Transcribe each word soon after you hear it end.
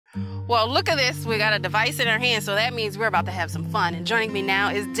Well, look at this. We got a device in our hand, so that means we're about to have some fun. And joining me now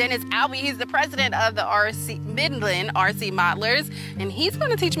is Dennis Albee. He's the president of the Midland RC Modelers, and he's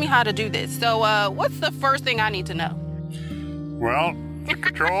going to teach me how to do this. So what's the first thing I need to know? Well, the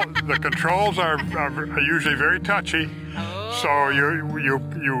controls are usually very touchy. Oh. So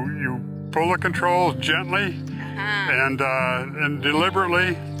you pull the controls gently and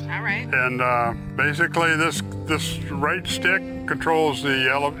deliberately. All right. And basically, this right stick controls the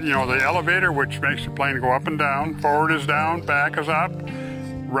elevator, which makes the plane go up and down. Forward is down, back is up.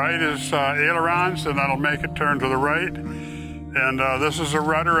 Right is ailerons, and that'll make it turn to the right. And this is a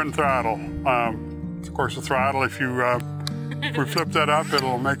rudder and throttle. Of course, the throttle, if we flip that up,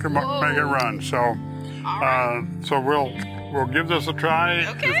 it'll make it run. So, so we'll give this a try.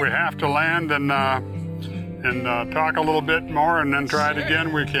 Okay. If we have to land and talk a little bit more and then try it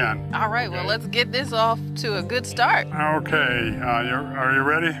again, we can. All right, well, let's get this off to a good start. Okay, are you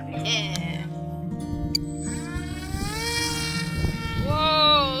ready? Yeah.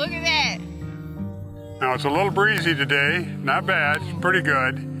 Whoa, look at that. Now, it's a little breezy today. Not bad, it's pretty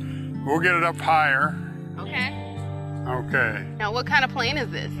good. We'll get it up higher. Okay. Okay. Now, what kind of plane is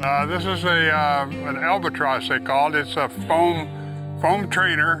this? This is an albatross, they call it. It's a foam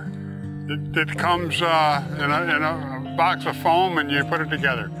trainer that comes in a box of foam, and you put it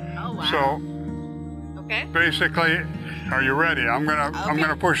together. Oh, wow. So, okay. basically, are you ready? I'm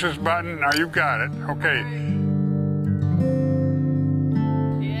gonna push this button. Now you've got it. Okay.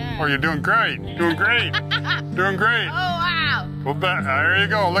 Yeah. Oh, you're doing great. Doing great. Doing great. Oh, wow. Well, there you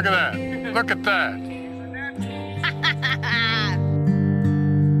go. Look at that. Look at that.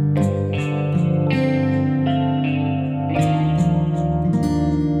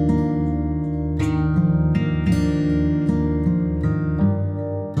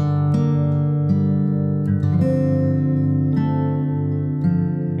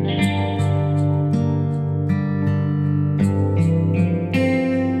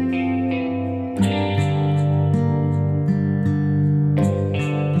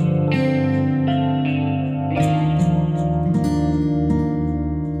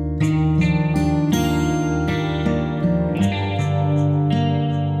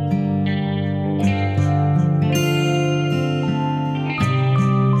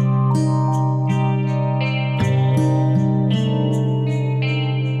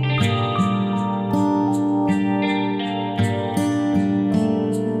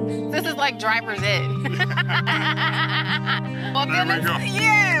 Like driver's ed. Well, there Dennis, we go.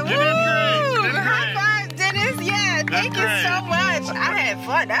 Yeah, You did great. High five, Dennis. Yeah, thank you so much. I had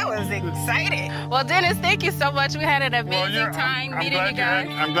fun. That was exciting. Well, Dennis, thank you so much. We had an amazing time meeting you guys.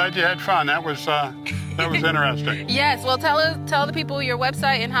 I'm glad you had fun. That was interesting. Yes. Well, tell the people your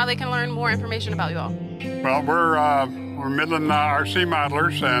website and how they can learn more information about you all. Well, we're Midland RC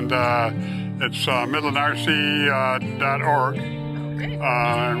Modelers, and it's midlandrc.org.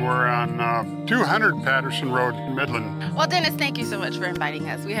 And we're on 200 Patterson Road in Midland. Well, Dennis, thank you so much for inviting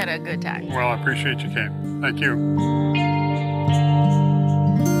us. We had a good time. Well, I appreciate you came. Thank you.